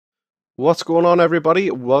What's going on,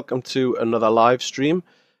 everybody? Welcome to another live stream.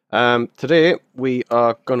 Today we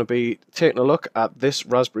are going to be taking a look at this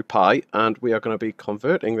Raspberry Pi, and we are going to be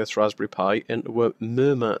converting this Raspberry Pi into a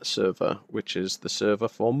Murmur server, which is the server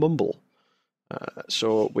for Mumble.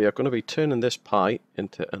 So we are going to be turning this Pi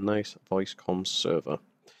into a nice voice comms server.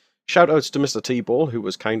 Shout outs to Mr. T-Ball, who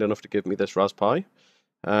was kind enough to give me this Raspberry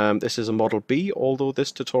Pi. This is a Model B, although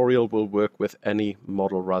this tutorial will work with any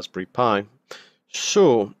model Raspberry Pi.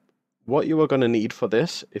 So, what you are going to need for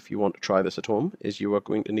this, if you want to try this at home, is you are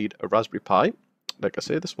going to need a Raspberry Pi. Like I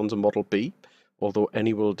say, this one's a Model B, although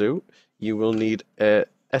any will do. You will need a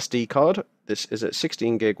SD card. This is a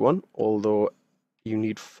 16 gig one, although you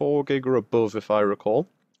need 4 gig or above, if I recall.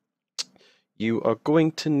 You are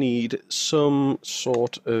going to need some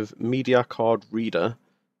sort of media card reader.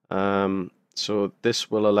 So this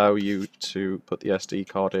will allow you to put the SD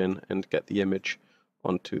card in and get the image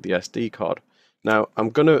onto the SD card. Now, I'm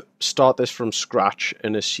going to start this from scratch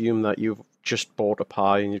and assume that you've just bought a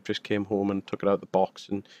Pi and you just came home and took it out of the box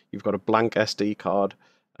and you've got a blank SD card,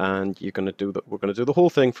 and we're going to do the whole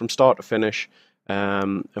thing from start to finish,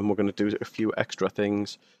 and we're going to do a few extra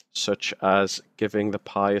things, such as giving the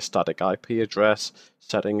Pi a static IP address,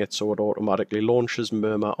 setting it so it automatically launches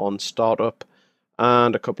Murmur on startup,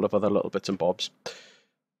 and a couple of other little bits and bobs.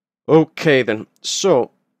 Okay then, so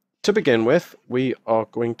to begin with, we are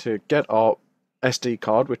going to get our SD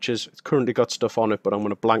card, which is, it's currently got stuff on it, but I'm going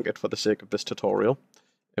to blank it for the sake of this tutorial.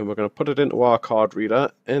 And we're going to put it into our card reader,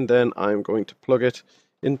 and then I'm going to plug it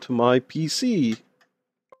into my PC.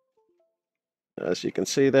 As you can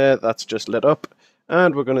see there, that's just lit up,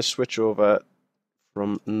 and we're going to switch over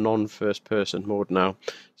from non-first person mode now.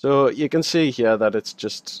 So you can see here that it's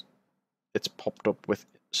popped up with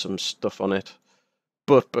some stuff on it.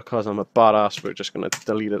 But because I'm a badass, we're just going to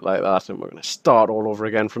delete it like that, and we're going to start all over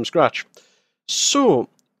again from scratch. So,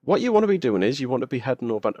 what you want to be doing is you want to be heading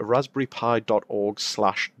over to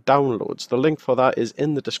raspberrypi.org/downloads. The link for that is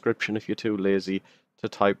in the description if you're too lazy to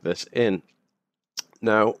type this in.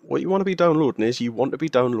 Now, what you want to be downloading is you want to be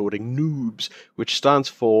downloading Noobs, which stands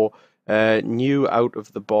for New Out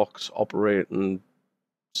of the Box Operating.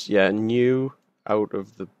 Yeah, New Out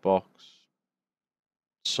of the Box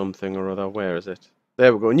something or other. Where is it?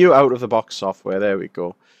 There we go. New Out of the Box software. There we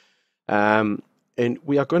go. And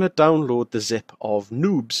we are going to download the zip of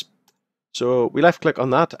Noobs. So we left click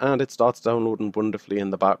on that and it starts downloading wonderfully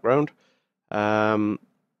in the background. And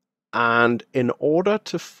in order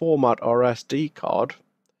to format our SD card,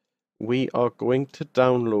 we are going to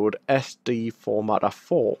download SD Formatter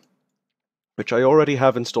 4, which I already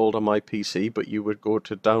have installed on my PC, but you would go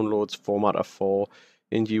to Downloads Formatter 4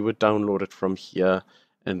 and you would download it from here,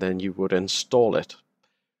 and then you would install it.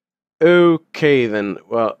 Okay then,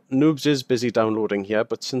 well, Noobs is busy downloading here,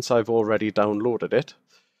 but since I've already downloaded it,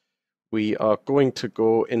 we are going to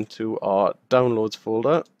go into our downloads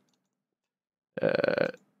folder,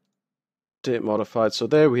 date modified, so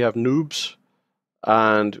there we have Noobs,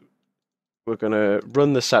 and we're going to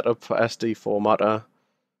run the setup for SD Formatter,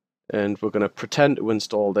 and we're going to pretend to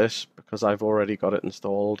install this because I've already got it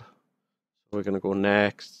installed. So we're going to go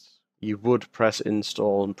next. You would press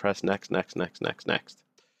install and press next, next, next, next, next.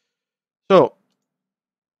 So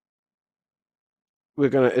we're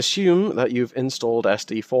going to assume that you've installed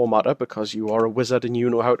SD Formatter because you are a wizard and you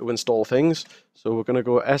know how to install things. So we're going to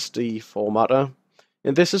go SD Formatter,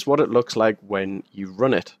 and this is what it looks like when you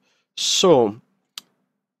run it. So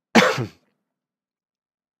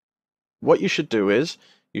what you should do is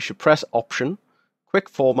you should press Option, Quick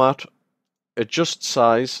Format, Adjust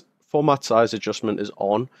Size. Format size adjustment is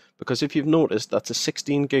on, because if you've noticed, that's a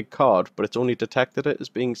 16 gig card, but it's only detected it as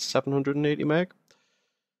being 780 meg.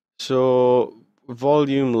 So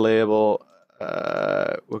volume label,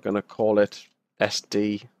 we're going to call it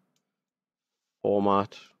SD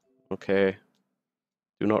format. Okay,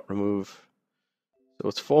 do not remove. So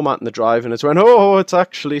it's formatting the drive, and it's went, oh, it's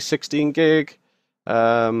actually 16 gig.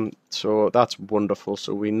 So that's wonderful.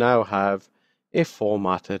 So we now have a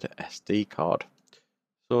formatted SD card.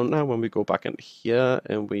 So now when we go back into here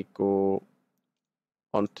and we go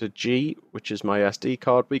onto G, which is my SD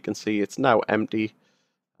card, we can see it's now empty.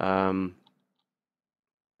 And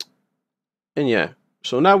yeah,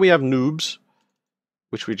 so now we have Noobs,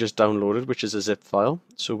 which we just downloaded, which is a zip file.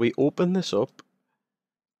 So we open this up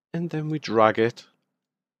and then we drag it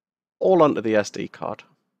all onto the SD card.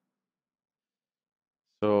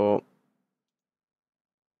 So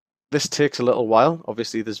this takes a little while.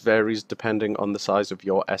 Obviously, this varies depending on the size of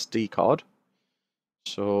your SD card.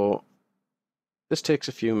 So this takes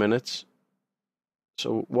a few minutes.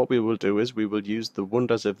 So what we will do is we will use the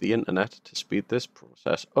wonders of the internet to speed this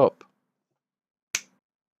process up.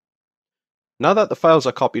 Now that the files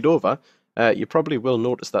are copied over, you probably will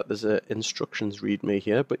notice that there's an instructions readme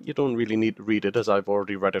here, but you don't really need to read it as I've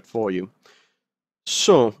already read it for you.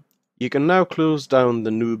 So you can now close down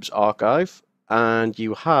the noobs archive and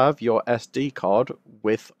you have your SD card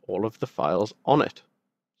with all of the files on it.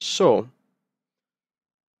 So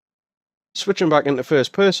switching back into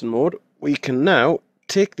first person mode, we can now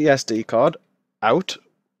take the SD card out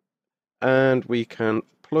and we can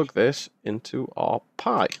plug this into our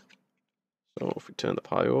Pi. So if we turn the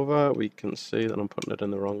Pi over, we can see that I'm putting it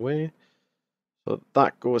in the wrong way. So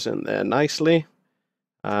that goes in there nicely.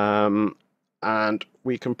 And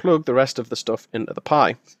we can plug the rest of the stuff into the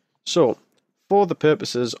Pi. So for the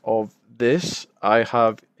purposes of this, I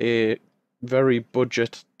have a very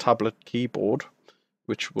budget tablet keyboard,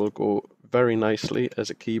 which will go very nicely as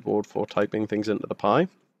a keyboard for typing things into the Pi.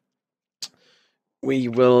 We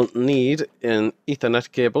will need an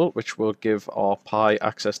Ethernet cable, which will give our Pi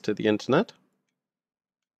access to the internet.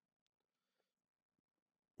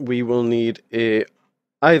 We will need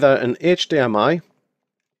either an HDMI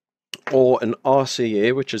or an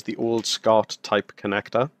RCA, which is the old SCART type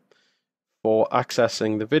connector, for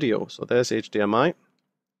accessing the video. So there's HDMI,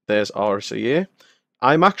 there's RCA.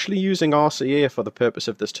 I'm actually using RCA for the purpose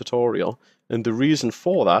of this tutorial, and the reason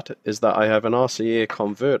for that is that I have an RCA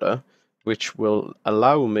converter which will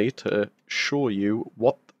allow me to show you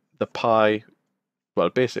what the Pi, well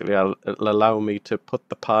basically it'll allow me to put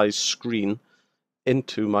the Pi's screen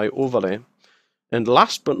into my overlay. And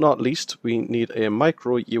last but not least, we need a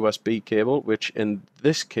micro USB cable, which in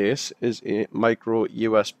this case is a micro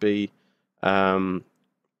USB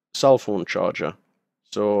cell phone charger.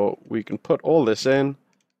 So we can put all this in,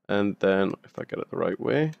 and then if I get it the right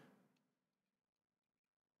way,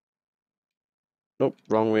 nope,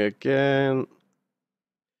 wrong way again.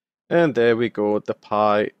 And there we go, the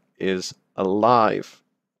Pi is alive.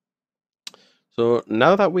 So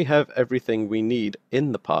now that we have everything we need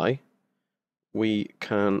in the Pi, we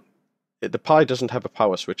can, the Pi doesn't have a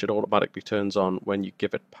power switch, it automatically turns on when you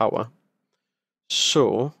give it power.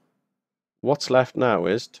 So what's left now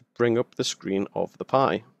is to bring up the screen of the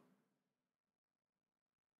Pi.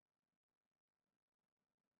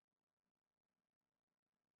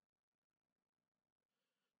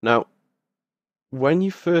 Now, when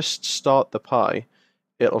you first start the Pi,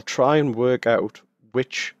 it'll try and work out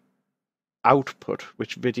which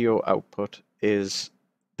video output is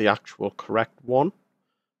the actual correct one.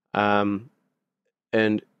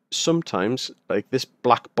 And sometimes, like this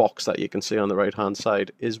black box that you can see on the right hand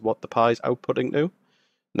side is what the Pi's outputting to.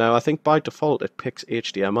 Now, I think by default it picks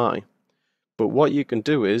HDMI, but what you can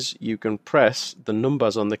do is you can press the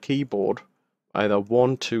numbers on the keyboard, either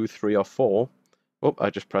 1, 2, 3, or 4. Oh, I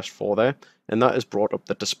just pressed 4 there, and that has brought up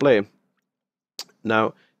the display.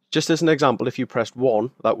 Now, just as an example, if you pressed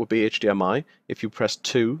 1, that would be HDMI. If you press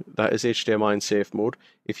 2, that is HDMI in safe mode.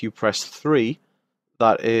 If you press 3,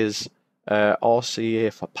 that is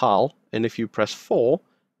RCA for PAL. And if you press 4,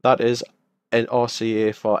 that is an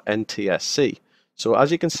RCA for NTSC. So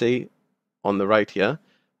as you can see on the right here,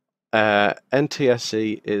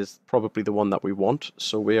 NTSC is probably the one that we want.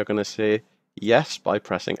 So we are going to say yes by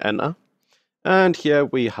pressing enter. And here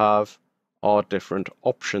we have our different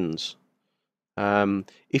options.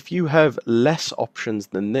 If you have less options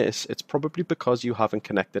than this, it's probably because you haven't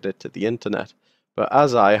connected it to the internet. But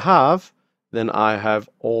as I have, then I have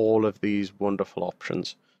all of these wonderful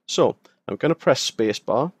options. So I'm going to press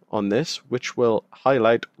spacebar on this, which will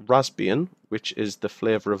highlight Raspbian, which is the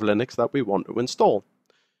flavor of Linux that we want to install.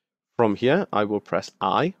 From here, I will press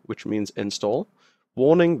I, which means install.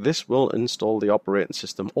 Warning, this will install the operating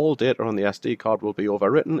system. All data on the SD card will be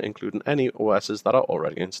overwritten, including any OSs that are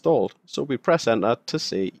already installed. So we press enter to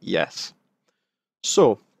say yes.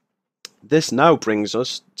 So this now brings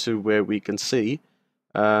us to where we can see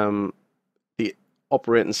the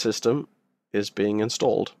operating system is being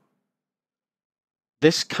installed.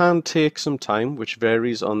 This can take some time, which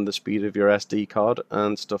varies on the speed of your SD card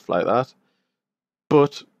and stuff like that.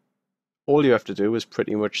 But all you have to do is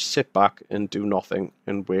pretty much sit back and do nothing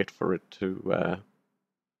and wait for it to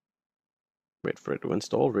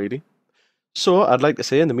install, really. So I'd like to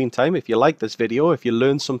say in the meantime, if you like this video, if you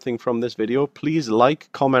learned something from this video, please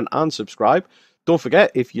like, comment and subscribe. Don't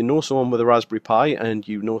forget, if you know someone with a Raspberry Pi and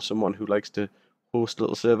you know someone who likes to host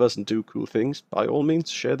little servers and do cool things, by all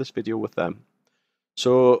means share this video with them.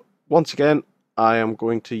 So once again, I am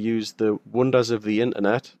going to use the wonders of the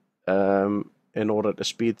internet in order to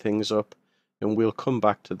speed things up, and we'll come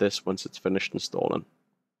back to this once it's finished installing.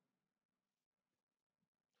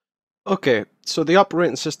 Okay, so the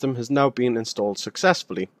operating system has now been installed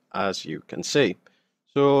successfully, as you can see.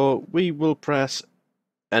 So we will press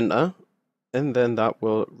enter and then that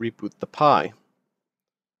will reboot the Pi.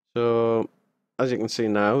 So as you can see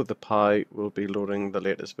now, the Pi will be loading the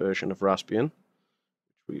latest version of Raspbian,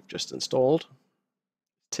 which we've just installed.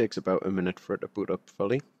 It takes about a minute for it to boot up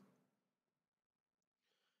fully.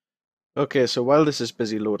 Okay, so while this is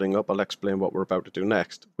busy loading up, I'll explain what we're about to do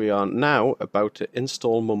next. We are now about to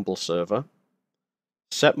install mumble-server,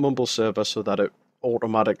 set mumble-server so that it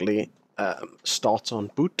automatically starts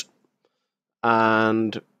on boot,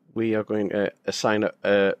 and we are going to assign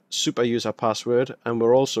a super user password, and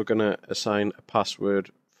we're also going to assign a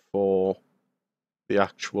password for the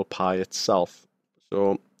actual Pi itself.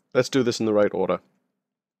 So let's do this in the right order.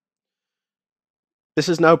 This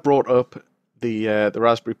has now brought up the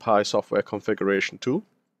Raspberry Pi software configuration tool.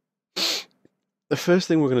 The first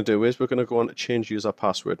thing we're going to do is we're going to go on to change user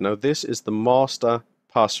password. Now this is the master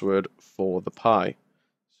password for the Pi.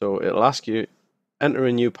 So it'll ask you enter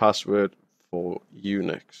a new password for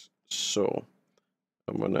Unix. So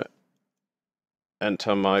I'm going to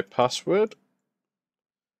enter my password.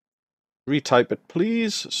 Retype it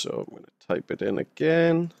please. So I'm going to type it in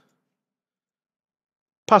again.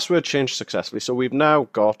 Password changed successfully. So we've now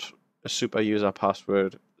got a super user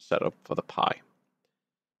password set up for the Pi.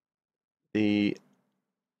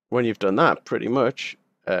 When you've done that, pretty much,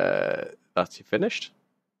 that's you finished.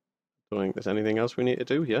 Don't think there's anything else we need to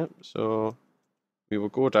do here. So we will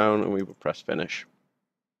go down and we will press finish.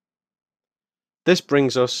 This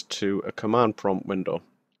brings us to a command prompt window.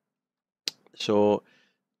 So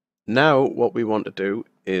now what we want to do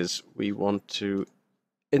is we want to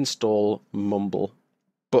install Mumble.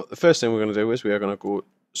 But the first thing we're going to do is we are going to go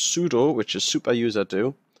sudo, which is super user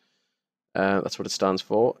do. That's what it stands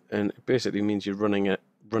for, and it basically means you're running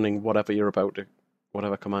whatever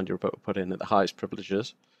command you're about to put in at the highest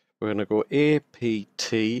privileges. We're going to go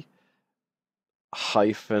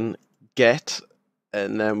apt-get,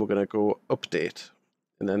 and then we're going to go update,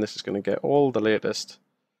 and then this is going to get all the latest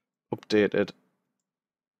updates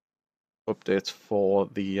for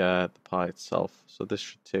the Pi itself. So this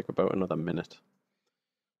should take about another minute.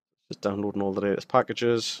 Just downloading all the latest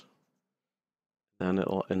packages, and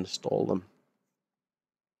it'll install them.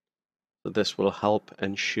 So this will help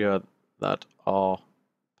ensure that our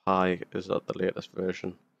Pi is at the latest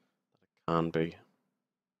version that it can be.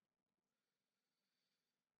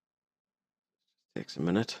 Takes a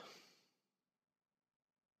minute.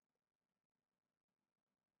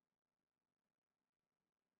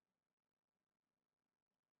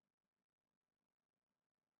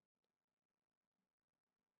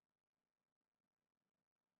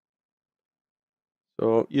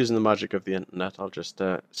 So using the magic of the internet, I'll just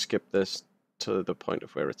skip this to the point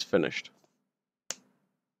of where it's finished.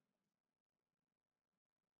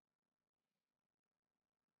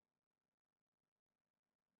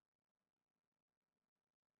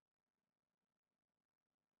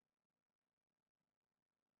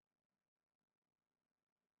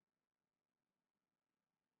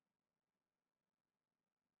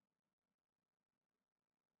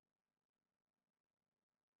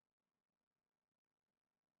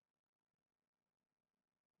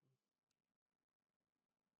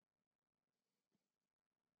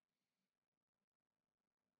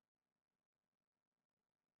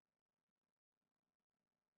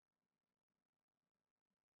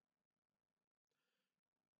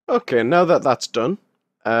 Okay, now that that's done,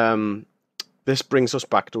 this brings us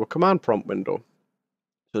back to a command prompt window.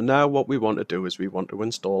 So now what we want to do is we want to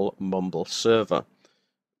install mumble-server.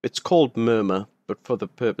 It's called Murmur, but for the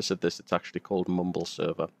purpose of this, it's actually called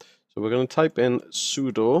mumble-server. So we're going to type in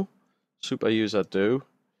sudo super user do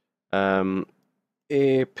apt-get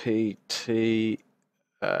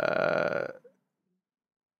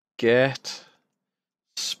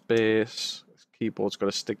space, keyboard's got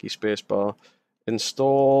a sticky space bar,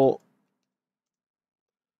 install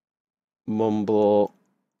mumble-server.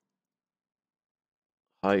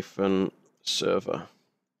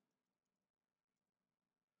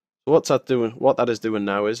 So what's that doing? What that is doing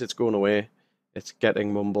now is it's going away, it's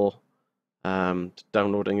getting Mumble,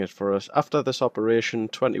 downloading it for us. After this operation,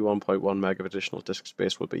 21.1 meg of additional disk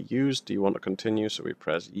space will be used. Do you want to continue? So we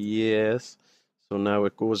press yes. So now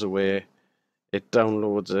it goes away, it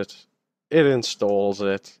downloads it, it installs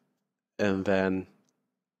it, and then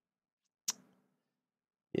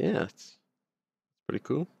yeah, it's pretty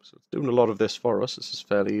cool. So it's doing a lot of this for us. This is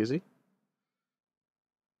fairly easy.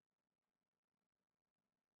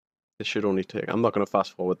 This should only take, I'm not going to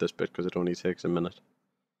fast forward this bit because it only takes a minute.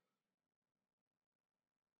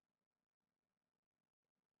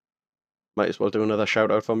 Might as well do another shout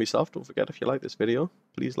out for myself. Don't forget, if you like this video,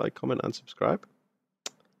 please like, comment, and subscribe.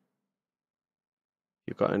 If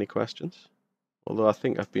you've got any questions, Although I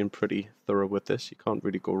think I've been pretty thorough with this. You can't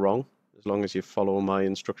really go wrong as long as you follow my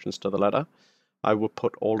instructions to the letter. I will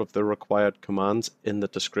put all of the required commands in the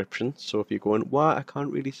description. So if you're going, why, I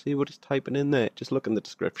can't really see what he's typing in there, just look in the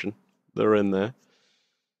description. They're in there.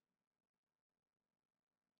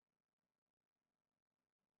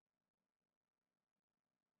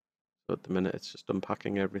 So at the minute it's just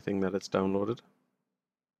unpacking everything that it's downloaded.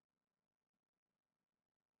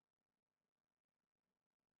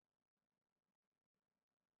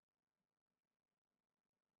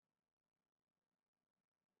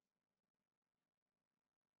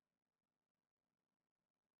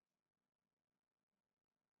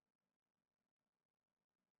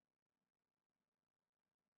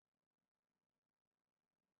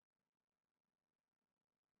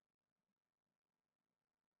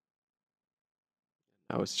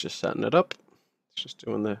 Now it's just setting it up. It's just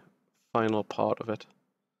doing the final part of it.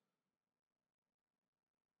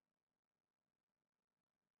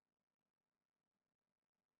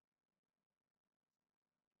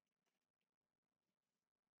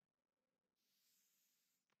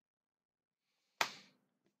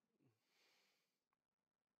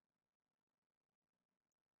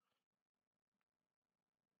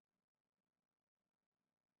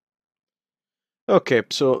 Okay,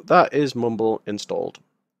 so that is Mumble installed.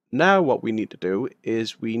 Now what we need to do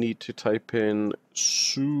is we need to type in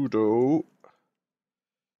sudo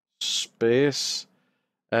space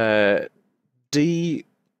dpkg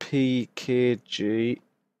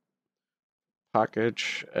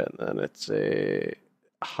package, and then it's a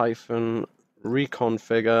hyphen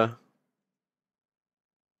reconfigure.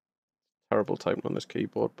 Terrible typing on this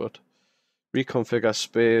keyboard, but reconfigure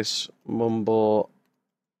space mumble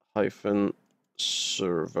hyphen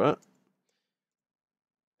server,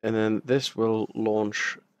 and then this will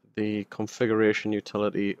launch the configuration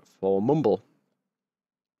utility for Mumble,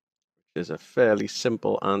 which is a fairly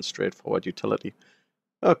simple and straightforward utility.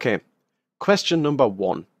 Okay, question number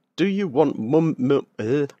 1. Do you want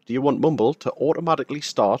Mumble to automatically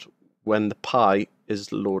start when the Pi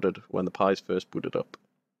is loaded, when the Pi is first booted up?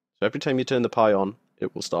 So every time you turn the Pi on,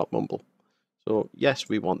 it will start Mumble. So yes,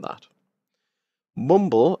 we want that.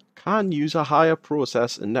 Mumble can use a higher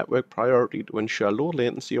process and network priority to ensure low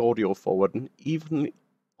latency audio forwarding even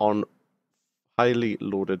on highly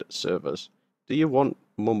loaded servers. Do you want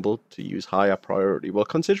Mumble to use higher priority? Well,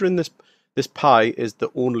 considering this Pi is the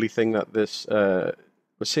only thing that this we're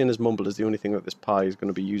saying as Mumble is the only thing that this Pi is going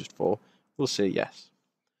to be used for, we'll say yes.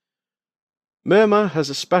 Murmur has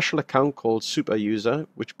a special account called Super User,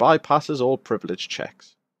 which bypasses all privilege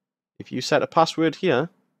checks. If you set a password here,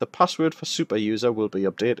 the password for Super User will be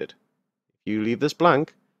updated. If you leave this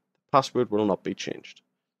blank, the password will not be changed.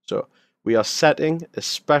 So we are setting a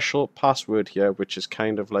special password here, which is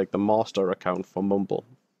kind of like the master account for Mumble.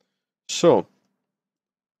 So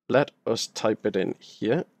let us type it in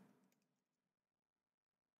here.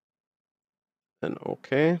 And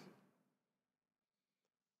OK.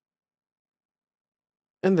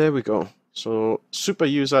 And there we go. So Super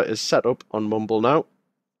User is set up on Mumble now,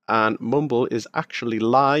 and Mumble is actually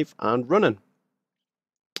live and running.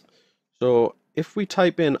 So if we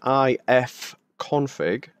type in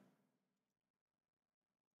ifconfig,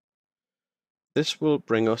 this will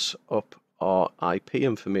bring us up our IP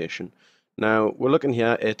information. Now we're looking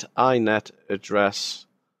here at inet address,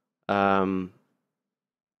 inet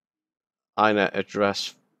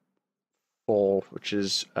address 4, which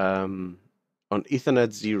is on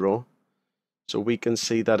Ethernet 0. So we can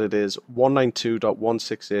see that it is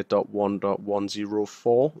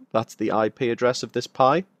 192.168.1.104. That's the IP address of this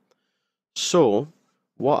Pi. So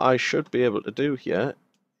what I should be able to do here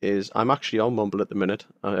is, I'm actually on Mumble at the minute.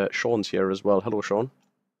 Sean's here as well. Hello, Sean.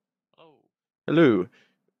 Hello. Hello.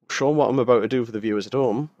 Sean, what I'm about to do for the viewers at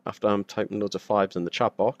home, after I'm typing loads of 5s in the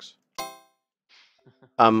chat box,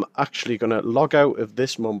 I'm actually going to log out of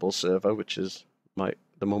this Mumble server, which is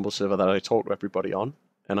the Mumble server that I talk to everybody on,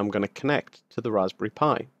 and I'm going to connect to the Raspberry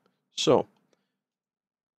Pi. So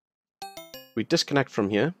we disconnect from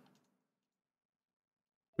here,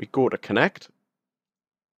 we go to connect,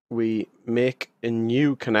 we make a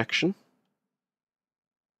new connection,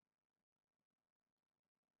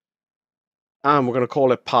 and we're going to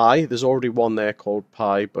call it Pi. There's already one there called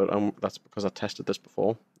Pi, but that's because I tested this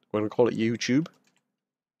before. We're going to call it YouTube.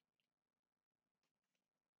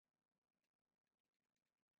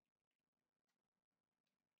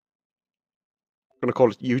 I'm going to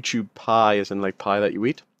call it YouTube Pi, as in like pie that you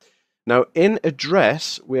eat. Now, in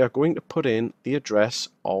address, we are going to put in the address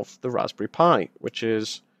of the Raspberry Pi, which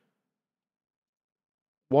is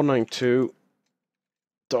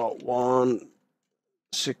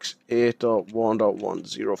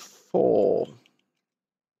 192.168.1.104.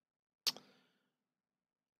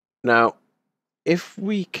 Now, if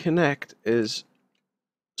we connect as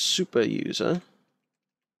super user,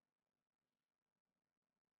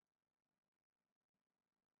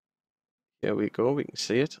 here we go, we can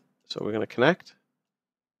see it. So we're going to connect,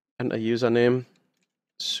 enter username,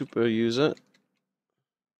 super user.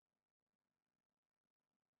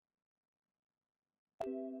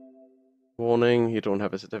 Warning, you don't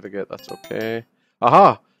have a certificate, that's okay.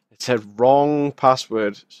 Aha! It said wrong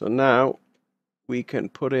password. So now we can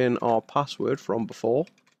put in our password from before.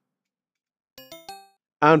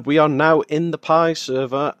 And we are now in the Pi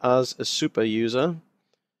server as a super user.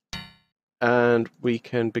 And we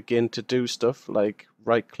can begin to do stuff like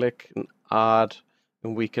right click and add.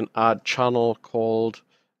 And we can add channel called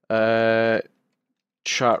chat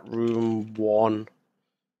room 1.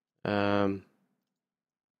 And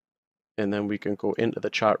then we can go into the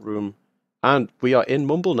chat room. And we are in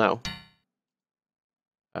Mumble now.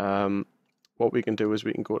 What we can do is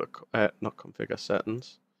we can go to, not configure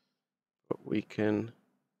settings, but we can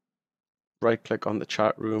right click on the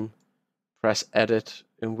chat room, press edit,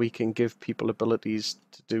 and we can give people abilities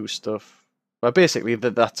to do stuff. Well, basically,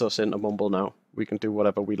 that's us into Mumble now. We can do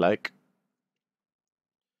whatever we like.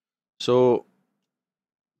 So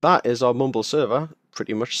that is our Mumble server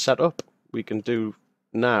pretty much set up. We can do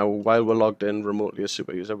now, while we're logged in remotely as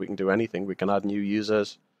super user, we can do anything. We can add new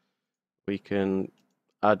users. We can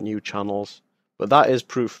add new channels. But that is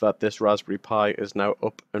proof that this Raspberry Pi is now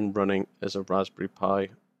up and running as a Raspberry Pi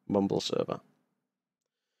Mumble server.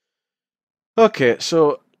 Okay,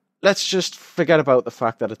 so let's just forget about the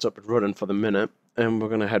fact that it's up and running for the minute, and we're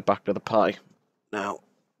going to head back to the Pi. Now,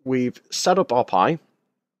 we've set up our Pi.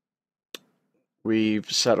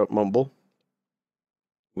 We've set up Mumble.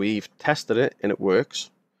 We've tested it, and it works.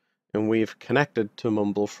 And we've connected to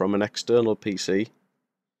Mumble from an external PC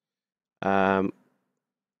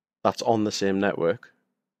that's on the same network.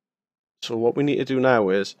 So what we need to do now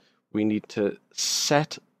is we need to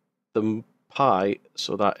set the Pi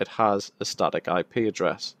so that it has a static IP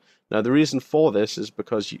address. Now the reason for this is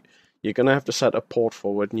because you're going to have to set a port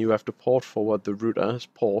forward, and you have to port forward the router's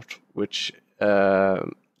port, which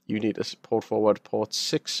you need to port forward port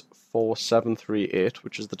 64738,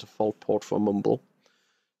 which is the default port for Mumble,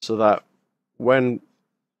 so that when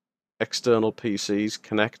external PCs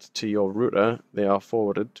connect to your router, they are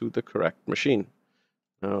forwarded to the correct machine.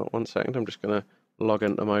 Now, 1 second, I'm just going to log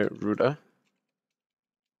into my router.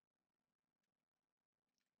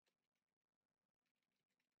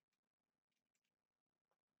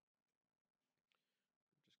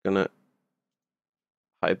 Just going to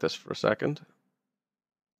hide this for a second.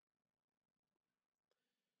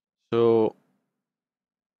 So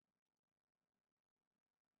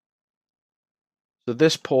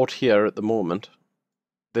this port here at the moment,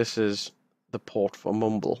 this is the port for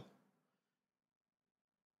Mumble.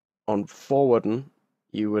 On forwarding,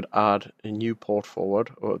 you would add a new port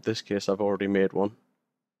forward, or in this case I've already made one.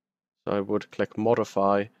 So I would click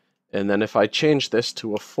modify, and then if I change this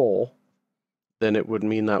to a 4, then it would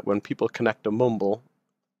mean that when people connect to Mumble,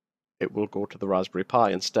 it will go to the Raspberry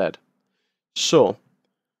Pi instead. So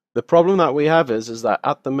the problem that we have is that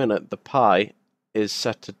at the minute the Pi is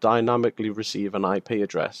set to dynamically receive an IP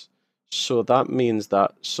address. So that means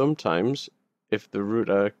that sometimes if the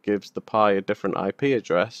router gives the Pi a different IP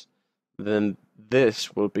address, then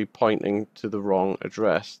this will be pointing to the wrong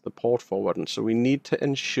address, the port forwarding. So we need to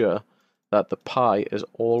ensure that the Pi is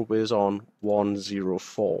always on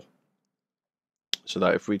 104. So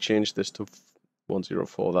that if we change this to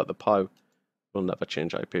 104, that the Pi will never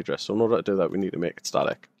change IP address. So in order to do that, we need to make it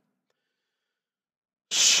static.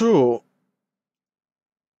 So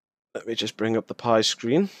let me just bring up the Pi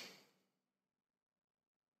screen.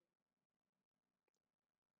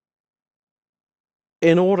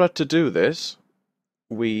 In order to do this,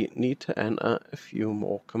 we need to enter a few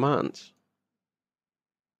more commands.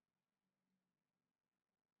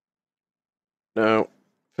 Now,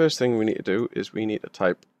 first thing we need to do is we need to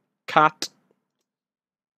type cat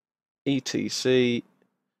etc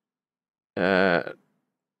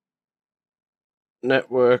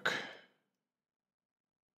network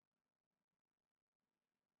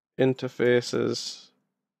interfaces.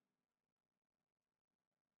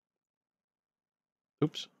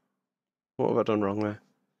 Oops, what have I done wrong there?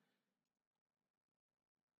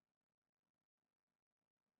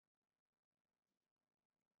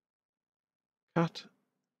 Cat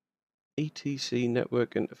etc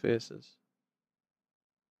network interfaces.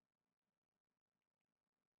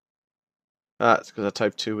 That's because I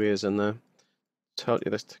typed 2 A's in there. Tell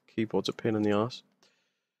you this keyboard's a pain in the ass.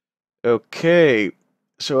 Okay,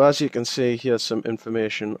 so as you can see, here's some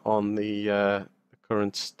information on the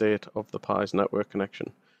current state of the Pi's network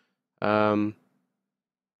connection. To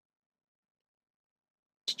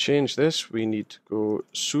change this, we need to go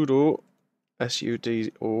sudo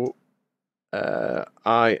sudo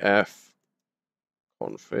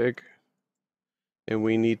ifconfig, and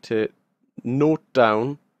we need to note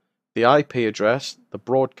down the IP address, the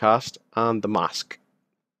broadcast, and the mask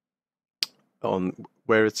on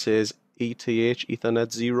where it says ETH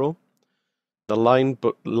Ethernet 0. The line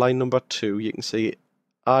number 2, you can see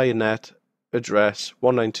inet address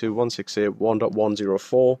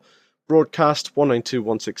 192.168.1.104, broadcast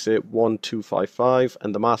 192.168.1.255,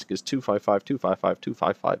 and the mask is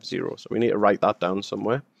 255.255.255.0. So we need to write that down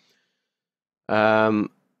somewhere.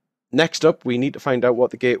 Next up, we need to find out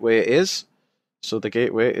what the gateway is. So the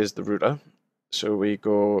gateway is the router. So we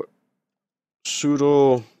go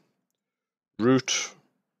sudo root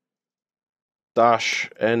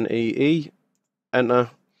 -nee,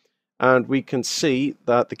 enter, and we can see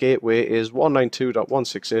that the gateway is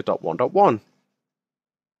 192.168.1.1.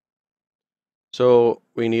 So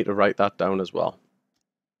we need to write that down as well.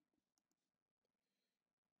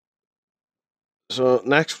 So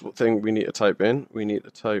next thing we need to type in,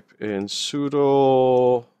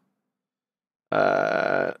 sudo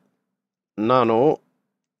nano,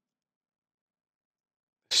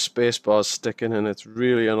 spacebar's sticking and it's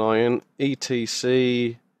really annoying,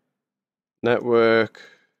 etc network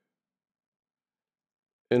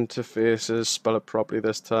interfaces, spell it properly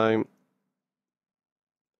this time.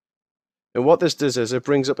 And what this does is it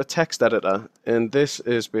brings up a text editor, and this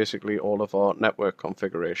is basically all of our network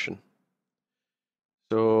configuration.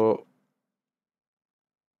 So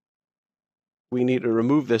we need to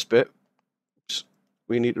remove this bit.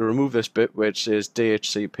 Which is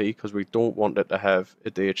DHCP, because we don't want it to have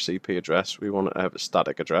a DHCP address. We want it to have a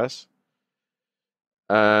static address.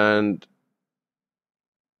 And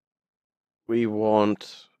we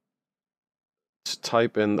want to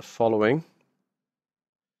type in the following: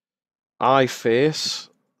 iface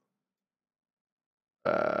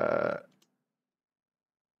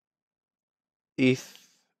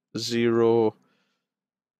eth0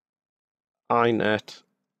 inet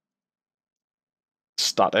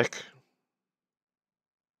static,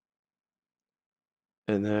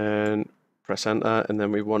 and then press enter, and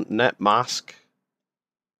then we want net mask,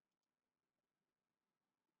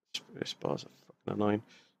 spacebar's fucking annoying,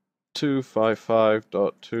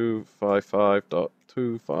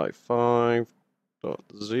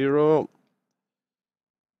 255.255.255.0.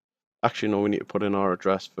 Actually, no, we need to put in our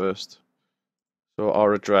address first. So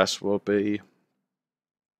our address will be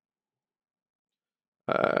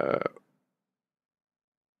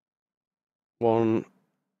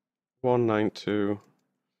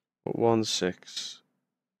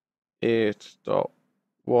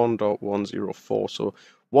 192.168.1.104. So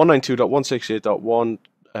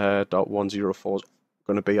 192.168.1.104 is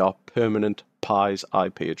going to be our permanent Pi's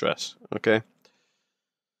IP address. Okay.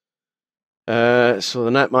 So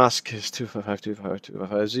the net mask is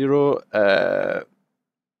 255.255.255.0.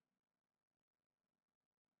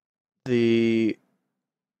 The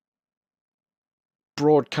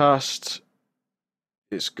broadcast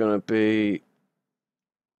is going to be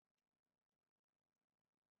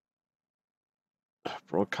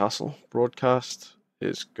broadcast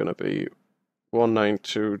is going to be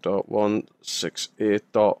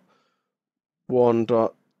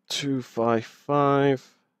 192.168.1.255,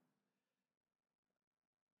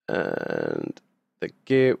 and the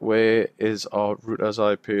gateway is our router's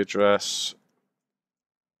IP address,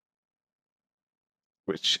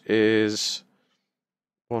 which is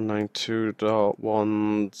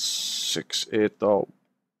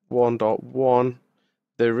 192.168.1.1.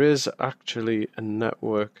 There is actually a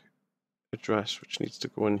network address which needs to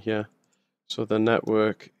go in here. So the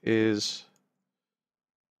network is,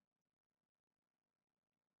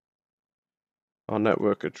 our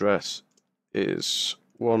network address is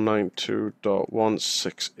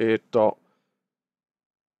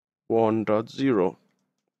 192.168.1.0.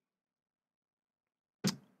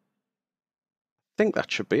 I think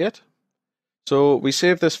that should be it. So we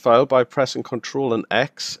save this file by pressing Ctrl and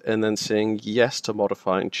X and then saying yes to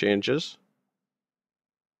modifying changes.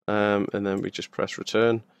 And then we just press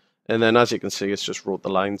return. And then as you can see, it's just wrote the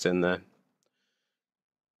lines in there.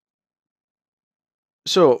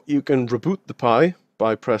 So you can reboot the Pi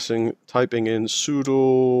by typing in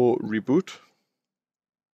sudo reboot.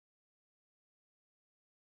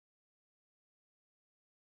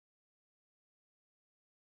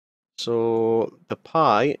 So the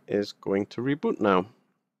Pi is going to reboot now.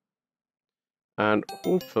 And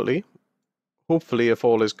hopefully if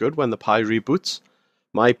all is good, when the Pi reboots,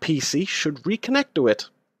 my PC should reconnect to it.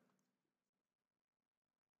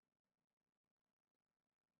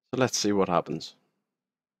 So let's see what happens.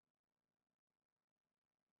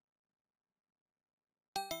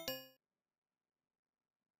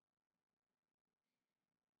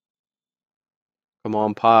 Come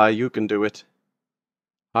on, Pi, you can do it.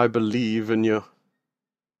 I believe in you.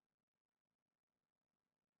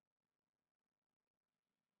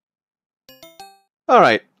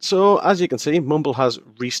 Alright, so as you can see, Mumble has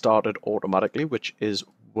restarted automatically, which is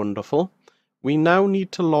wonderful. We now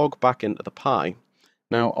need to log back into the Pi.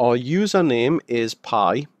 Now, our username is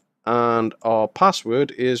Pi, and our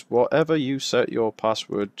password is whatever you set your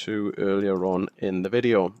password to earlier on in the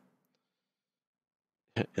video.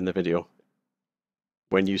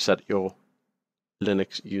 When you set your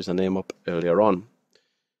Linux username up earlier on.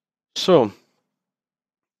 So,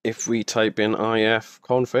 if we type in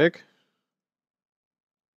ifconfig,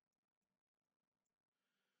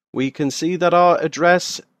 we can see that our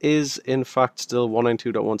address is in fact still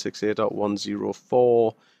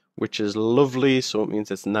 192.168.104, which is lovely, so it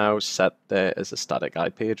means it's now set there as a static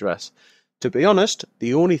IP address. To be honest,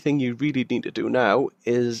 the only thing you really need to do now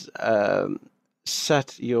is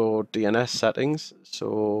set your DNS settings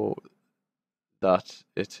so that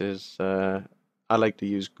it is, I like to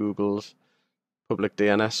use Google's public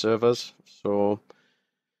DNS servers, so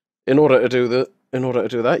in order to do that,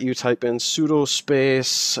 you type in sudo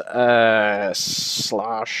space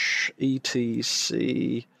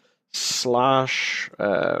 /etc/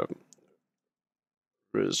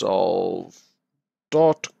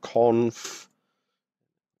 resolv.conf.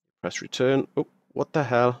 Press return. Oh, what the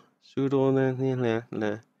hell? Sudo. Is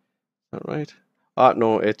that right?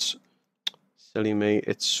 No, it's silly me.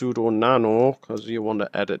 It's sudo nano because you want to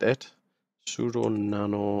edit it. Sudo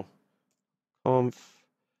nano conf.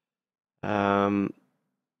 And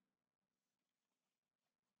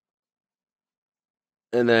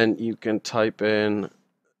then you can type in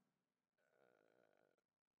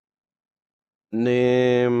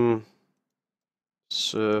name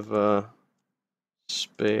server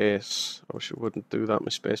space. I wish it wouldn't do that. My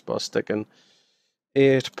spacebar sticking.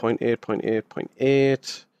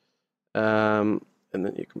 8.8.8.8. And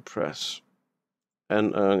then you can press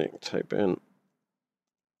enter and you can type in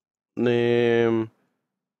name.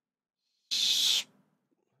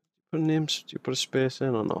 Put names. Do you put a space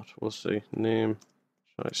in or not? We'll see. Name.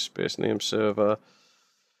 Try space name server.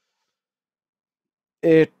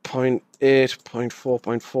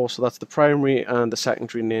 8.8.4.4, so that's the primary and the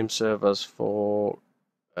secondary name servers for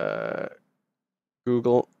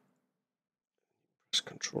Google. Press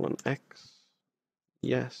Control and X.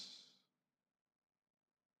 Yes.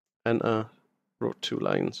 Enter. Wrote 2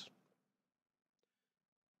 lines.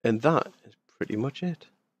 And that is pretty much it.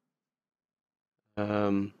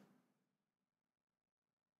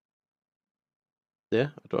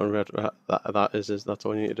 Yeah, I don't know that is that's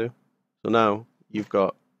all you need to do. So now you've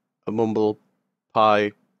got a Mumble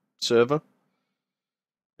Pi server,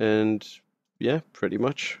 and yeah, pretty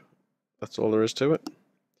much that's all there is to it. Just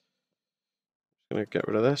gonna get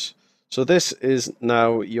rid of this. So this is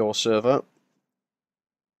now your server,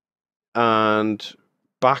 and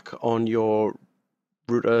back on your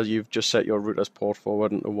router, you've just set your router's port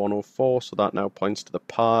forward into 104, so that now points to the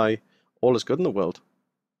Pi. All is good in the world.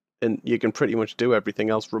 And you can pretty much do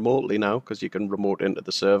everything else remotely now because you can remote into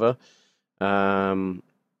the server. You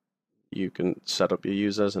can set up your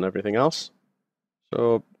users and everything else.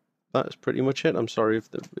 So that is pretty much it. I'm sorry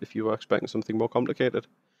if you were expecting something more complicated.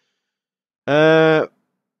 That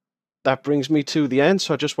brings me to the end.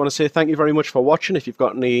 So I just want to say thank you very much for watching. If you've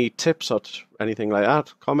got any tips or anything like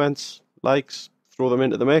that, comments, likes, throw them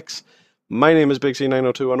into the mix. My name is Big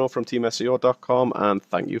C90210 from teamseo.com, and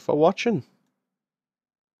thank you for watching.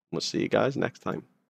 We'll see you guys next time.